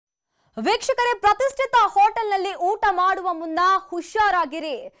ವೀಕ್ಷಕರೇ, ಪ್ರತಿಷ್ಠಿತ ಹೋಟೆಲ್ನಲ್ಲಿ ಊಟ ಮಾಡುವ ಮುನ್ನ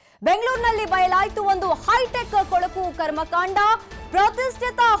ಹುಷಾರಾಗಿರಿ. ಬೆಂಗಳೂರಿನಲ್ಲಿ ಬಯಲಾಯಿತು ಒಂದು ಹೈಟೆಕ್ ಕೊಳಕು ಕರ್ಮಕಾಂಡ.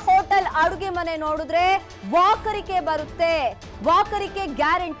 ಪ್ರತಿಷ್ಠಿತ ಹೋಟೆಲ್ ಅಡುಗೆ ಮನೆ ನೋಡಿದ್ರೆ ವಾಕರಿಕೆ ಬರುತ್ತೆ, ವಾಕರಿಕೆ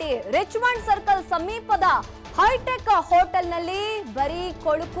ಗ್ಯಾರಂಟಿ. ರಿಚ್ಮಂಡ್ ಸರ್ಕಲ್ ಸಮೀಪದ ಹೈಟೆಕ್ ಹೋಟೆಲ್ನಲ್ಲಿ ಬರೀ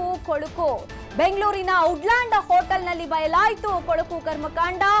ಕೊಳಕು ಕೊಳಕು. ಬೆಂಗಳೂರಿನ ವುಡ್ಲ್ಯಾಂಡ್ ಹೋಟೆಲ್ನಲ್ಲಿ ಬಯಲಾಯಿತು ಕೊಳಕು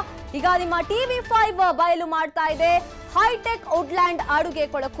ಕರ್ಮಕಾಂಡ. ಈಗ ನಿಮ್ಮ TV5 ಬಯಲು ಮಾಡ್ತಾ ಇದೆ ಹೈಟೆಕ್ ವುಡ್ಲ್ಯಾಂಡ್ ಅಡುಗೆ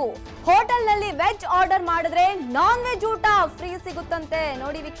ಕೊಳಕು. ಹೋಟೆಲ್ನಲ್ಲಿ ವೆಜ್ ಆರ್ಡರ್ ಮಾಡಿದ್ರೆ ನಾನ್ ವೆಜ್ ಊಟ ಫ್ರೀ ಸಿಗುತ್ತಂತೆ.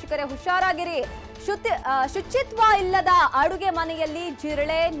 ನೋಡಿ ವೀಕ್ಷಕರೇ, ಹುಷಾರಾಗಿರಿ. ಶುಚಿತ್ವ ಇಲ್ಲದ ಅಡುಗೆ ಮನೆಯಲ್ಲಿ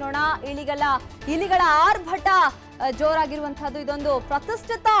ಜಿರಳೆ, ನೊಣ, ಇಲಿಗಳ ಆರ್ಭಟ ಜೋರಾಗಿರುವಂತಹದ್ದು. ಇದೊಂದು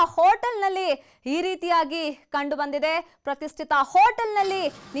ಪ್ರತಿಷ್ಠಿತ ಹೋಟೆಲ್ನಲ್ಲಿ ಈ ರೀತಿಯಾಗಿ ಕಂಡು ಬಂದಿದೆ. ಪ್ರತಿಷ್ಠಿತ ಹೋಟೆಲ್ನಲ್ಲಿ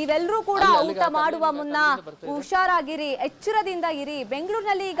ನೀವೆಲ್ಲರೂ ಕೂಡ ಊಟ ಮಾಡುವ ಮುನ್ನ ಹುಷಾರಾಗಿರಿ, ಎಚ್ಚರದಿಂದ ಇರಿ.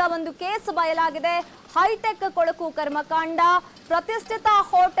 ಬೆಂಗಳೂರಿನಲ್ಲಿ ಈಗ ಒಂದು ಕೇಸ್ ಬಯಲಾಗಿದೆ, ಹೈಟೆಕ್ ಕೊಳಕು ಕರ್ಮಕಾಂಡ. ಪ್ರತಿಷ್ಠಿತ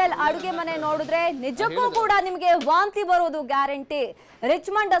ಹೋಟೆಲ್ ಅಡುಗೆ ಮನೆ ನೋಡಿದ್ರೆ ನಿಜಕ್ಕೂ ಕೂಡ ನಿಮಗೆ ವಾಂತಿ ಬರೋದು ಗ್ಯಾರಂಟಿ.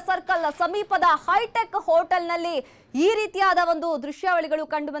 ರಿಚ್ಮಂಡ್ ಸರ್ಕಲ್ ಸಮೀಪದ ಹೈಟೆಕ್ ಹೋಟೆಲ್ನಲ್ಲಿ ಈ ರೀತಿಯಾದ ಒಂದು ದೃಶ್ಯಾವಳಿಗಳು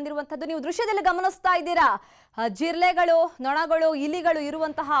ಕಂಡು ಬಂದಿರುವಂತದ್ದು ನೀವು ದೃಶ್ಯದಲ್ಲಿ ಗಮನಿಸ್ತಾ ಇದ್ದೀರಾ. ಜಿರ್ಲೆಗಳು, ನೊಣಗಳು, ಇಲಿಗಳು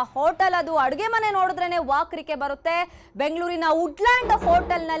ಇರುವಂತಹ ಹೋಟೆಲ್ ಅದು. ಅಡುಗೆ ಮನೆ ನೋಡಿದ್ರೇನೆ ವಾಕರಿಕೆ ಬರುತ್ತೆ. ಬೆಂಗಳೂರಿನ ವುಡ್ಲ್ಯಾಂಡ್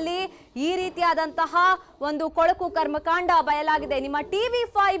ಹೋಟೆಲ್ನಲ್ಲಿ ಈ ರೀತಿಯಾದಂತಹ ಒಂದು ಕೊಳಕು ಕರ್ಮಕಾಂಡ ಬಯಲಾಗಿದೆ. ನಿಮ್ಮ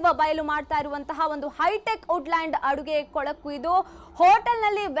TV5 ಬಯಲು ಮಾಡ್ತಾ ಇರುವಂತಹ ಒಂದು ಹೈಟೆಕ್ ವುಡ್ಲ್ಯಾಂಡ್ ಅಡುಗೆ ಕೊಳಕು ಇದು.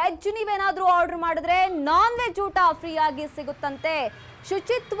 ಹೋಟೆಲ್ನಲ್ಲಿ ವೆಜ್ ನೀವೇನಾದ್ರೂ ಆರ್ಡರ್ ಮಾಡಿದ್ರೆ ನಾನ್ ವೆಜ್ ಊಟ ಫ್ರೀ ಆಗಿ ಸಿಗುತ್ತಂತೆ.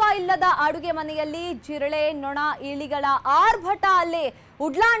 ಶುಚಿತ್ವ ಇಲ್ಲದ ಅಡುಗೆ ಮನೆಯಲ್ಲಿ ಜಿರಳೆ, ನೊಣ, ಇಲಿಗಳ ಆರ್ಭಟ ಅಲ್ಲಿ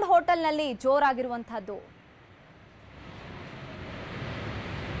ವುಡ್ಲ್ಯಾಂಡ್ ಹೋಟೆಲ್ನಲ್ಲಿ ಜೋರಾಗಿರುವಂತಹದ್ದು.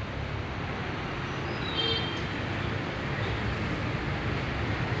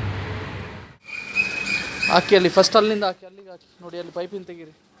 ಹಾಕಿ ಅಲ್ಲಿ ಫಸ್ಟ್ ಅಲ್ಲಿಂದ ಹಾಕಿ, ಅಲ್ಲಿಗೆ ಹಾಕಿ. ನೋಡಿ ಅಲ್ಲಿ ಪೈಪಿನ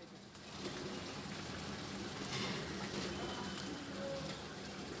ತೆಗೀರಿ.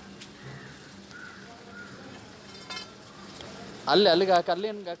 ಅಲ್ಲಿಗೆ ಹಾಕಿ,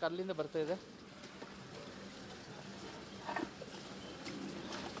 ಅಲ್ಲಿಂದ ಬರ್ತಾ ಇದೆ.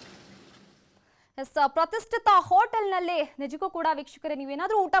 ಪ್ರತಿಷ್ಠಿತ ಹೋಟೆಲ್ನಲ್ಲಿ ನಿಜಕ್ಕೂ ಕೂಡ ವೀಕ್ಷಕರೇ,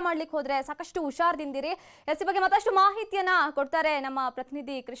 ನೀವೇನಾದ್ರೂ ಊಟ ಮಾಡ್ಲಿಕ್ಕೆ ಹೋದ್ರೆ ಸಾಕಷ್ಟು ಹುಷಾರದಿಂದಿರಿ. ಈ ಬಗ್ಗೆ ಮತ್ತಷ್ಟು ಮಾಹಿತಿಯನ್ನ ಕೊಡ್ತಾರೆ ನಮ್ಮ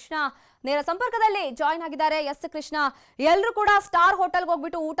ಪ್ರತಿನಿಧಿ ಕೃಷ್ಣ. ನೇರ ಸಂಪರ್ಕದಲ್ಲಿ ಜಾಯಿನ್ ಆಗಿದ್ದಾರೆ. ಕೃಷ್ಣ, ಎಲ್ಲರೂ ಕೂಡ ಸ್ಟಾರ್ ಹೋಟೆಲ್ಗೆ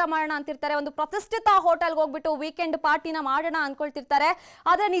ಹೋಗ್ಬಿಟ್ಟು ಊಟ ಮಾಡೋಣ ಅಂತಿರ್ತಾರೆ, ಒಂದು ಪ್ರತಿಷ್ಠಿತ ಹೋಟೆಲ್ಗೆ ಹೋಗ್ಬಿಟ್ಟು ವೀಕೆಂಡ್ ಪಾರ್ಟಿನ ಮಾಡೋಣ ಅನ್ಕೊಳ್ತಿರ್ತಾರೆ.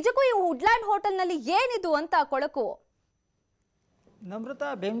 ಆದ್ರೆ ನಿಜಕ್ಕೂ ಈ ವುಡ್ಲ್ಯಾಂಡ್ ಹೋಟೆಲ್ನಲ್ಲಿ ಏನಿದು ಅಂತ ಕೊಳಕು? ನಮ್ರತ,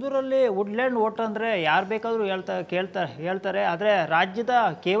 ಬೆಂಗಳೂರಲ್ಲಿ ವುಡ್ಲ್ಯಾಂಡ್ ಹೋಟೆಲ್ ಅಂದರೆ ಯಾರು ಬೇಕಾದರೂ ಹೇಳ್ತಾರೆ. ಆದರೆ ರಾಜ್ಯದ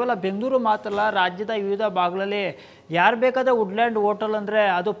ಕೇವಲ ಬೆಂಗಳೂರು ಮಾತ್ರಲ್ಲ, ರಾಜ್ಯದ ವಿವಿಧ ಭಾಗಗಳಲ್ಲಿ ಯಾರು ಬೇಕಾದರೆ ವುಡ್ಲ್ಯಾಂಡ್ ಹೋಟೆಲ್ ಅಂದರೆ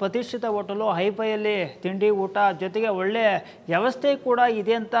ಅದು ಪ್ರತಿಷ್ಠಿತ ಹೋಟೆಲು. ಹೈಫೈಯಲ್ಲಿ ತಿಂಡಿ ಊಟ ಜೊತೆಗೆ ಒಳ್ಳೆ ವ್ಯವಸ್ಥೆ ಕೂಡ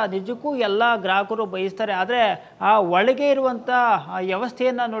ಇದೆ ಅಂತ ನಿಜಕ್ಕೂ ಎಲ್ಲ ಗ್ರಾಹಕರು ಬಯಸ್ತಾರೆ. ಆದರೆ ಆ ಒಳಗೆ ಇರುವಂಥ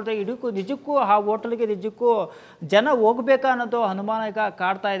ವ್ಯವಸ್ಥೆಯನ್ನು ನೋಡಿದ್ರೆ ನಿಜಕ್ಕೂ ಆ ಹೋಟೆಲ್ಗೆ ನಿಜಕ್ಕೂ ಜನ ಹೋಗ್ಬೇಕಾ ಅನ್ನೋದು ಅನುಮಾನ ಈಗ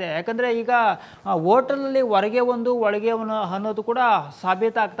ಕಾಡ್ತಾ ಇದೆ. ಯಾಕಂದರೆ ಈಗ ಹೋಟೆಲಲ್ಲಿ ಹೊರಗೆ ಒಂದು ಒಳಗೆ ಅನ್ನೋದು ಕೂಡ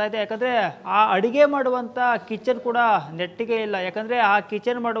ಸಾಬೀತಾಗ್ತಾ ಇದೆ. ಯಾಕಂದರೆ ಆ ಅಡುಗೆ ಮಾಡುವಂಥ ಕಿಚನ್ ಕೂಡ ನೆಟ್ಟಿಗೆ ಇಲ್ಲ. ಯಾಕಂದರೆ ಆ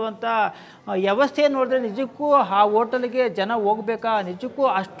ಕಿಚನ್ ಮಾಡುವಂಥ ವ್ಯವಸ್ಥೆ ನೋಡಿದ್ರೆ ನಿಜಕ್ಕೂ ಆ ಹೋಟೆಲ್ಗೆ ಜನ ಹೋಗ್ಬೇಕಾ, ನಿಜಕ್ಕೂ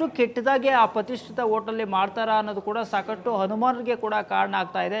ಅಷ್ಟು ಕೆಟ್ಟದಾಗಿ ಆ ಪ್ರತಿಷ್ಠಿತ ಹೋಟೆಲ್ಲಿ ಮಾಡ್ತಾರಾ ಅನ್ನೋದು ಕೂಡ ಸಾಕಷ್ಟು ಅನುಮಾನಕ್ಕೆ ಕೂಡ ಕಾರಣ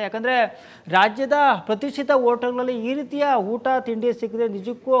ಆಗ್ತಾ ಇದೆ. ಯಾಕಂದರೆ ರಾಜ್ಯದ ಪ್ರತಿಷ್ಠಿತ ಹೋಟೆಲ್ಗಳಲ್ಲಿ ಈ ರೀತಿಯ ಊಟ ತಿಂಡಿ ಸಿಕ್ಕಿದ್ರೆ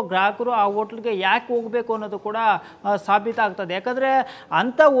ನಿಜಕ್ಕೂ ಗ್ರಾಹಕರು ಆ ಹೋಟೆಲ್ಗೆ ಯಾಕೆ ಹೋಗಬೇಕು ಅನ್ನೋದು ಕೂಡ ಸಾಬೀತಾಗ್ತದೆ. ಯಾಕಂದರೆ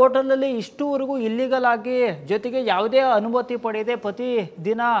ಅಂಥ ಹೋಟೆಲಲ್ಲಿ ಇಷ್ಟುವರೆಗೂ ಇಲ್ಲಿಗಲ್ ಆಗಿ ಜೊತೆಗೆ ಯಾವುದೇ ಅನುಮತಿ ಪಡೆಯದೆ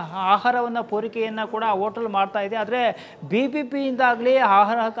ಪ್ರತಿದಿನ ಆಹಾರವನ್ನು ಪೂರೈಕೆಯನ್ನು ಕೂಡ ಹೋಟೆಲ್ ಮಾಡ್ತಾ ಇದೆ. ಆದರೆ BBPಯಿಂದಾಗಲಿ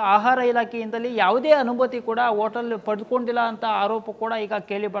ಆಹಾರ ಇಲಾಖೆಯಿಂದಲೇ ಯಾವುದೇ ಅನುಮತಿ ಕೂಡ ಹೋಟೆಲ್ ಪಡೆದುಕೊಂಡಿಲ್ಲ ಅಂತ ಆರೋಪ ಕೂಡ ಈಗ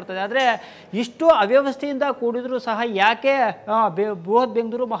ಕೇಳಿ ಬರ್ತದೆ. ಆದರೆ ಇಷ್ಟು ಅವ್ಯವಸ್ಥೆಯಿಂದ ಕೂಡಿದ್ರೂ ಸಹ ಯಾಕೆ ಬೃಹತ್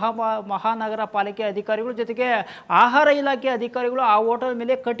ಬೆಂಗಳೂರು ಮಹಾನಗರ ಪಾಲಿಕೆ ಅಧಿಕಾರಿಗಳು ಜೊತೆಗೆ ಆಹಾರ ಇಲಾಖೆ ಅಧಿಕಾರಿಗಳು ಆ ಹೋಟೆಲ್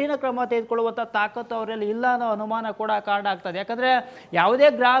ಮೇಲೆ ಕಠಿಣ ಕ್ರಮ ತೆಗೆದುಕೊಳ್ಳುವಂಥ ತಾಕತ್ತು ಅವರಲ್ಲಿ ಇಲ್ಲ ಅನ್ನೋ ಅನುಮಾನ ಕೂಡ ಕಾರಣ ಆಗ್ತದೆ. ಯಾಕಂದರೆ ಯಾವುದೇ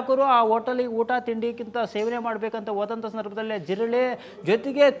ಗ್ರಾಹಕರು ಆ ಹೋಟೆಲಿಗೆ ಊಟ ತಿಂಡಿಗಿಂತ ಸೇವನೆ ಮಾಡಬೇಕಂತ ಹೋದಂಥ ಸಂದರ್ಭದಲ್ಲಿ ಜಿರಳೆ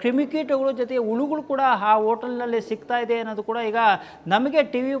ಜೊತೆಗೆ ಕ್ರಿಮಿಕೀಟಗಳು ಜೊತೆಗೆ ಹುಳುಗಳು ಕೂಡ ಆ ಹೋಟೆಲ್ನಲ್ಲಿ ಸಿಗ್ತಾ ಇದೆ ಅನ್ನೋದು ಕೂಡ ಈಗ ನಮಗೆ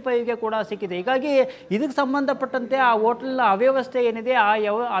TV5ಗೆ ಕೂಡ ಸಿಕ್ಕಿದೆ. ಹೀಗಾಗಿ ಇದಕ್ಕೆ ಸಂಬಂಧಪಟ್ಟಂತೆ ಆ ಹೋಟೆಲ್ನ ಅವ್ಯವಸ್ಥೆ ಏನಿದೆ ಆ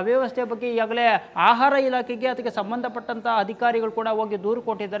ಅವ್ಯವಸ್ಥೆ ಬಗ್ಗೆ ಈಗಾಗಲೇ ಆಹಾರ ಇಲಾಖೆಗೆ ಅದಕ್ಕೆ ಸಂಬಂಧಪಟ್ಟಂಥ ಅಧಿಕಾರಿಗಳು ಕೂಡ ಹೋಗಿ ದೂರು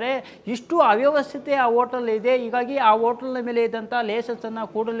ಕೊಟ್ಟಿದ್ದಾರೆ. ಇಷ್ಟು ಅವ್ಯವಸ್ಥೆ ಆ ಹೋಟೆಲ್ ಇದೆ. ಹೀಗಾಗಿ ಆ ಹೋಟೆಲ್ನ ಮೇಲೆ ಇದ್ದಂಥ ಲೈಸೆನ್ಸನ್ನು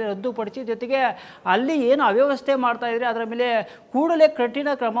ಕೂಡಲೇ ರದ್ದುಪಡಿಸಿ ಜೊತೆಗೆ ಅಲ್ಲಿ ಏನು ಅವ್ಯವಸ್ಥೆ ಮಾಡ್ತಾ ಇದ್ರೆ ಅದರ ಮೇಲೆ ಕೂಡಲೇ ಕಠಿಣ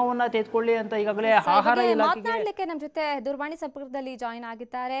ಕ್ರಮವನ್ನು ತೆಗೆದುಕೊಳ್ಳಿ ಅಂತ ಈಗಾಗಲೇ ಆಹಾರ ಇಲಾಖೆಗೆ ನಮ್ಮ ಜೊತೆ ದೂರವಾಣಿ ಸಂಪರ್ಕದಲ್ಲಿ ಜಾಯಿನ್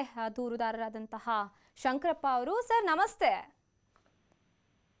ಆಗಿದ್ದಾರೆ ದೂರುದಾರರಾದಂತಹ ಶಂಕರಪ್ಪ ಅವರು. ಸರ್ ನಮಸ್ತೆ.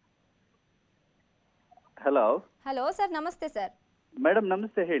 ಹಲೋ ಸರ್, ನಮಸ್ತೆ ಸರ್. ಮೇಡಮ್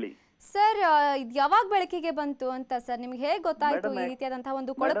ನಮಸ್ತೆ, ಹೇಳಿ ಸರ್. ಇದು ಯಾವಾಗ ಬೆಳಕಿಗೆ ಬಂತು ಅಂತ ಸರ್ ನಿಮ್ಗೆ ಹೇಗೆ ಗೊತ್ತಾಯ್ತು ಈ ರೀತಿಯಾದಂತಹ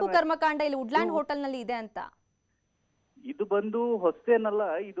ಒಂದು ಕೊಳಕು ಕರ್ಮಕಾಂಡ ಇಲ್ಲಿ ವುಡ್ಲ್ಯಾಂಡ್ ಹೋಟೆಲ್ ನಲ್ಲಿ ಇದೆ ಅಂತ? ಇದು ಬಂದು ಹೊಸೇನಲ್ಲ,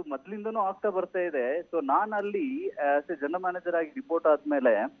 ಇದು ಮೊದ್ಲಿಂದನೂ ಆಗ್ತಾ ಬರ್ತಾ ಇದೆ. ಸೊ ನಾನು ಅಲ್ಲಿ ಆಸ್ ಎ ಜನರಲ್ ಮ್ಯಾನೇಜರ್ ಆಗಿ ರಿಪೋರ್ಟ್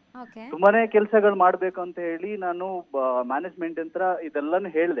ಆದ್ಮೇಲೆ ತುಂಬಾನೇ ಕೆಲಸಗಳು ಮಾಡ್ಬೇಕು ಅಂತ ಹೇಳಿ ನಾನು ಮ್ಯಾನೇಜ್ಮೆಂಟ್ ಅಂತ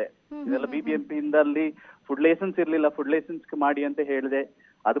ಇದೆಲ್ಲಾನು ಹೇಳಿದೆ. ಇದೆಲ್ಲ BBMP ಇಂದ ಅಲ್ಲಿ ಫುಡ್ ಲೈಸೆನ್ಸ್ ಇರ್ಲಿಲ್ಲ, ಫುಡ್ ಲೈಸೆನ್ಸ್ ಮಾಡಿ ಅಂತ ಹೇಳಿದೆ,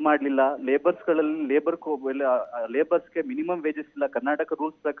 ಅದು ಮಾಡ್ಲಿಲ್ಲ. ಲೇಬರ್ಸ್ಗೆ ಮಿನಿಮಮ್ ವೇಜಸ್ ಇಲ್ಲ, ಕರ್ನಾಟಕ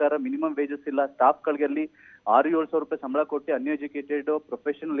ರೂಲ್ಸ್ ಪ್ರಕಾರ ಮಿನಿಮಮ್ ವೇಜಸ್ ಇಲ್ಲ. ಸ್ಟಾಫ್ಗಳಿಗೆ ಅಲ್ಲಿ 6-7 ಸಾವಿರ ರೂಪಾಯಿ ಸಂಬಳ ಕೊಟ್ಟು ಅನ್ಎಜುಕೇಟೆಡ್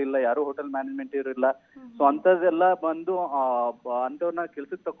ಪ್ರೊಫೆಷನಲ್ ಇಲ್ಲ, ಯಾರು ಹೋಟೆಲ್ ಮ್ಯಾನೇಜ್ಮೆಂಟ್ ಇರಲಿಲ್ಲ. ಸೊ ಅಂತದೆಲ್ಲ ಬಂದು ಅಂತವ್ರನ್ನ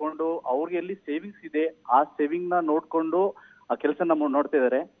ಕೆಲ್ಸಕ್ಕೆ ತಕೊಂಡು ಅವ್ರಿಗೆ ಎಲ್ಲಿ ಸೇವಿಂಗ್ಸ್ ಇದೆ ಆ ಸೇವಿಂಗ್ ನ ನೋಡ್ಕೊಂಡು ಆ ಕೆಲಸ ನಮ್ಮ ನೋಡ್ತಾ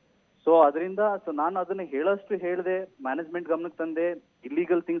ಇದಾರೆ. ಸೊ ಅದರಿಂದ ನಾನು ಅದನ್ನ ಹೇಳೋಷ್ಟು ಹೇಳಿದೆ, ಮ್ಯಾನೇಜ್ಮೆಂಟ್ ಗಮನಕ್ಕೆ ತಂದೆ.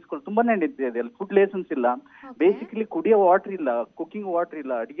 ಇಲ್ಲಿಗಲ್ ಥಿಂಗ್ಸ್ಗಳು ತುಂಬಾನೇ ನಡೀತಿದೆ ಅಲ್ಲಿ. ಫುಡ್ ಲೈಸೆನ್ಸ್ ಇಲ್ಲ, ಬೇಸಿಕಲಿ ಕುಡಿಯೋ ವಾಟರ್ ಇಲ್ಲ, ಕುಕಿಂಗ್ ವಾಟರ್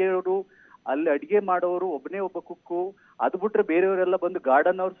ಇಲ್ಲ. ಅಡಿಗೆಯವರು ಅಲ್ಲಿ ಅಡಿಗೆ ಮಾಡೋರು ಒಬ್ಬನೇ ಒಬ್ಬ ಕುಕ್ಕು, ಅದು ಬಿಟ್ರೆ ಬೇರೆಯವರೆಲ್ಲ ಬಂದು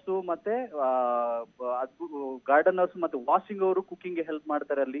ಗಾರ್ಡನರ್ಸ್ ಮತ್ತೆ ವಾಷಿಂಗ್ ಅವರು ಕುಕಿಂಗ್ ಹೆಲ್ಪ್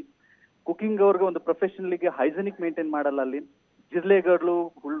ಮಾಡ್ತಾರೆ. ಅಲ್ಲಿ ಕುಕಿಂಗ್ ಅವ್ರಿಗೆ ಒಂದು ಪ್ರೊಫೆಷನಲ್ಗೆ ಹೈಜೆನಿಕ್ ಮೇಂಟೈನ್ ಮಾಡಲ್ಲ. ಅಲ್ಲಿ ಜಿರ್ಲೆಗಳು,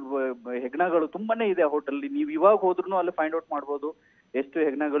 ಹೆಗ್ಣಗಳು ತುಂಬಾನೇ ಇದೆ ಆ ಹೋಟೆಲ್. ನೀವು ಇವಾಗ ಹೋದ್ರು ಅಲ್ಲಿ ಫೈಂಡ್ ಔಟ್ ಮಾಡ್ಬೋದು ಎಷ್ಟು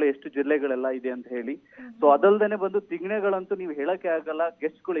ಹೆಗ್ಣಗಳು ಎಷ್ಟು ಜಿಲ್ಲೆಗಳೆಲ್ಲ ಇದೆ ಅಂತ ಹೇಳಿ. ಸೊ ಅದಲ್ದೇನೆ ಬಂದು ತಿಗಣೆಗಳಂತೂ ನೀವು ಹೇಳಕ್ಕೆ ಆಗಲ್ಲ.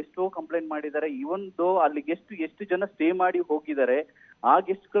 ಗೆಸ್ಟ್ಗಳು ಎಷ್ಟೋ ಕಂಪ್ಲೇಂಟ್ ಮಾಡಿದ್ದಾರೆ. ಈವನ್ ದೋ ಅಲ್ಲಿ ಎಷ್ಟು ಜನ ಸ್ಟೇ ಮಾಡಿ ಹೋಗಿದ್ದಾರೆ, ಆ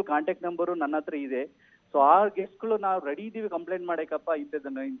ಗೆಸ್ಟ್ಗಳು ಕಾಂಟ್ಯಾಕ್ಟ್ ನಂಬರು ನನ್ನ ಹತ್ರ ಇದೆ. ಸೊ ಆ ಗೆಸ್ಟ್ಗಳು ನಾವು ರೆಡಿ ಇದೀವಿ ಕಂಪ್ಲೇಂಟ್ ಮಾಡಬೇಕಪ್ಪ,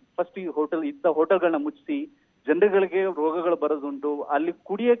 ಇಂಥದನ್ನ ಫಸ್ಟ್ ಈ ಹೋಟೆಲ್ಗಳನ್ನ ಮುಚ್ಚಿಸಿ ಜನರುಗಳಿಗೆ ರೋಗಗಳು ಬರೋದುಂಟು. ಅಲ್ಲಿ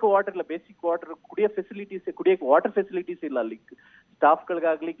ಕುಡಿಯಕ್ಕೆ ವಾಟರ್ ಇಲ್ಲ, ಬೇಸಿಕ್ ವಾಟರ್ ಕುಡಿಯಕ್ಕೆ ವಾಟರ್ ಫೆಸಿಲಿಟೀಸ್ ಇಲ್ಲ. ಅಲ್ಲಿ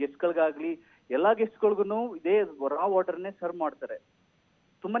ಸ್ಟಾಫ್ಗಳಿಗಾಗ್ಲಿ ಗೆಸ್ಟ್ಗಳಿಗಾಗ್ಲಿ ಎಲ್ಲಾ ಗೆಸ್ಟ್ಗಳಿಗೂ ಇದೇ ರಾ ವಾಟರ್ನೇ ಸರ್ವ್ ಮಾಡ್ತಾರೆ.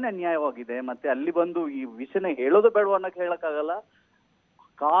 ತುಂಬಾನೇ ಅನ್ಯಾಯವಾಗಿದೆ. ಮತ್ತೆ ಅಲ್ಲಿ ಬಂದು ಈ ವಿಷಯನ ಹೇಳೋದು ಬೇಡವ ಅನ್ನೋಕೆ ಹೇಳಕ್ಕಾಗಲ್ಲ.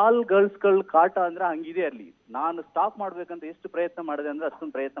 ಗರ್ಲ್ಸ್ಗಳ ಕಾಟ ಅಂದ್ರೆ ಹಂಗಿದೆ ಅಲ್ಲಿ. ನಾನು ಸ್ಟಾಪ್ ಮಾಡ್ಬೇಕಂತ ಎಷ್ಟು ಪ್ರಯತ್ನ ಮಾಡಿದೆ ಅಂದ್ರೆ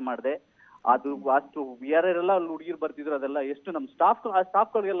ಅಷ್ಟೊಂದು ಪ್ರಯತ್ನ ಮಾಡಿದೆ. ಅದು ಅಷ್ಟು ಯಾರ್ಯಾರೆಲ್ಲ ಅಲ್ಲಿ ಹುಡುಗಿರು ಬರ್ತಿದ್ರು ಅದೆಲ್ಲ ಎಷ್ಟು ನಮ್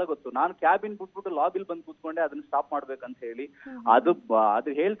ಸ್ಟಾಫ್ಗಳಿಗೆಲ್ಲ ಗೊತ್ತು. ನಾನು ಕ್ಯಾಬಿನ್ ಬಿಟ್ಬಿಟ್ಟು ಲಾಬಿಲ್ ಬಂದು ಕೂತ್ಕೊಂಡೆ ಅದನ್ನ ಸ್ಟಾಪ್ ಮಾಡ್ಬೇಕಂತ ಹೇಳಿ. ಅದು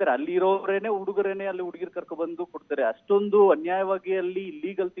ಹೇಳ್ತಾರೆ, ಅಲ್ಲಿ ಇರೋರೇನೆ ಹುಡುಗರೇನೆ ಅಲ್ಲಿ ಹುಡುಗಿರ್ ಕರ್ಕೊ ಬಂದು ಕೊಡ್ತಾರೆ. ಅಷ್ಟೊಂದು ಅನ್ಯಾಯವಾಗಿ ಅಲ್ಲಿ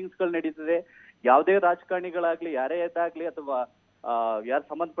ಇಲ್ಲೀಗಲ್ ಥಿಂಗ್ಸ್ ಗಳು ನಡೀತದೆ. ಯಾವುದೇ ರಾಜಕಾರಣಿಗಳಾಗ್ಲಿ, ಯಾರೇ ಇದಾಗ್ಲಿ ಅಥವಾ ಯಾರು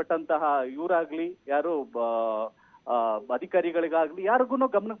ಸಂಬಂಧಪಟ್ಟಂತಹ ಇವರಾಗ್ಲಿ, ಯಾರು ಅಧಿಕಾರಿಗಳಿಗಾಗ್ಲಿ ಯಾರಿಗೂ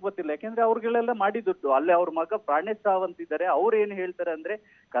ಗಮನಕ್ಕೆ ಬರ್ತಿಲ್ಲ. ಯಾಕೆಂದ್ರೆ ಅವ್ರಿಗೆಲ್ಲ ಮಾಡಿದ್ದು ಅಲ್ಲೇ ಅವ್ರ ಮಗ ಪ್ರಾಣೇಶ್ ರಾವ್ ಅಂತಿದ್ದಾರೆ. ಅವ್ರು ಏನ್ ಹೇಳ್ತಾರೆ ಅಂದ್ರೆ,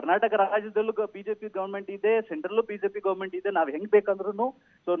 ಕರ್ನಾಟಕ ರಾಜ್ಯದಲ್ಲೂ ಬಿಜೆಪಿ ಗವರ್ಮೆಂಟ್ ಇದೆ, ಸೆಂಟ್ರಲ್ಲೂ ಬಿಜೆಪಿ ಗವರ್ಮೆಂಟ್ ಇದೆ, ನಾವ್ ಹೆಂಗ್ ಬೇಕಾದ್ರೂ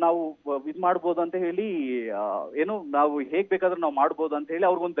ಸೊ ನಾವು ಇದ್ ಮಾಡ್ಬೋದು ಅಂತ ಹೇಳಿ, ನಾವು ಹೇಗ್ ಬೇಕಾದ್ರೂ ನಾವು ಮಾಡ್ಬೋದು ಅಂತ ಹೇಳಿ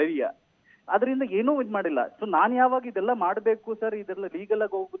ಅವ್ರಿಗೊಂದು ಧೈರ್ಯ. ಅದರಿಂದ ಏನೂ ಇದ್ ಮಾಡಿಲ್ಲ. ಸೊ ನಾನ್ ಯಾವಾಗ ಇದೆಲ್ಲ ಮಾಡ್ಬೇಕು ಸರ್, ಇದೆಲ್ಲ ಲೀಗಲ್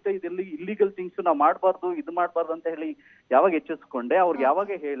ಆಗಿ ಹೋಗುತ್ತೆ, ಇದೆಲ್ಲ ಇಲ್ಲಿಗಲ್ ಥಿಂಗ್ಸ್ ನಾವು ಮಾಡಬಾರ್ದು, ಇದು ಮಾಡಬಾರ್ದು ಅಂತ ಹೇಳಿ ಯಾವಾಗ ಎಚ್ಚರಿಸ್ಕೊಂಡೆ, ಅವ್ರಿಗೆ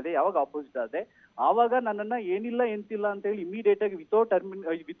ಯಾವಾಗ ಹೇಳಿದೆ, ಯಾವಾಗ ಅಪೋಸಿಟ್ ಆದೆ, ಆವಾಗ ನನ್ನನ್ನ ಏನಿಲ್ಲ ಎಂತಿಲ್ಲ ಅಂತ ಹೇಳಿ ಇಮಿಡಿಯೇಟ್ ಆಗಿ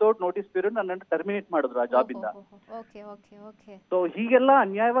ವಿತೌಟ್ ನೋಟಿಸ್ ಪೀರಿಯಡ್ ನನ್ನನ್ನು ಟರ್ಮಿನೇಟ್ ಮಾಡಿದ್ರು ಆ ಜಾಬ್ ಇಂದ. ಸೊ ಹೀಗೆಲ್ಲ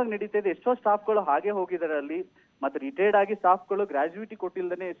ಅನ್ಯಾಯವಾಗಿ ನಡೀತಾ ಇದೆ. ಎಷ್ಟೋ ಸ್ಟಾಫ್ಗಳು ಹಾಗೆ ಹೋಗಿದ್ದಾರೆ ಅಲ್ಲಿ. ಮತ್ತೆ ರಿಟೈರ್ಡ್ ಆಗಿ ಸ್ಟಾಫ್ಗಳು ಗ್ರಾಜುಯಿಟಿ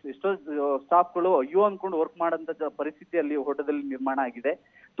ಕೊಟ್ಟಿಲ್ದೇನೆ ಎಷ್ಟೋ ಸ್ಟಾಫ್ಗಳು ಅಯ್ಯೋ ಅನ್ಕೊಂಡು ವರ್ಕ್ ಮಾಡೋಂತ ಪರಿಸ್ಥಿತಿ ಅಲ್ಲಿ ಹೋಟೆಲ್ ನಿರ್ಮಾಣ ಆಗಿದೆ.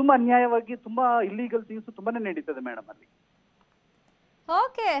 ತುಂಬಾ ಅನ್ಯಾಯವಾಗಿ ತುಂಬಾ ಇಲ್ಲಿಗಲ್ ಥಿಂಗ್ಸ್ ತುಂಬಾನೇ ನಡೀತದೆ ಮೇಡಮ್ ಅಲ್ಲಿ.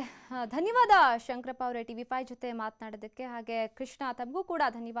 ಓಕೆ, ಧನ್ಯವಾದ ಶಂಕರಪ್ಪ ಅವರೇ TV5 ಜೊತೆ ಮಾತನಾಡೋದಕ್ಕೆ. ಹಾಗೆ ಕೃಷ್ಣ, ತಮಗೂ ಕೂಡ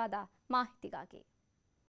ಧನ್ಯವಾದ ಮಾಹಿತಿಗಾಗಿ.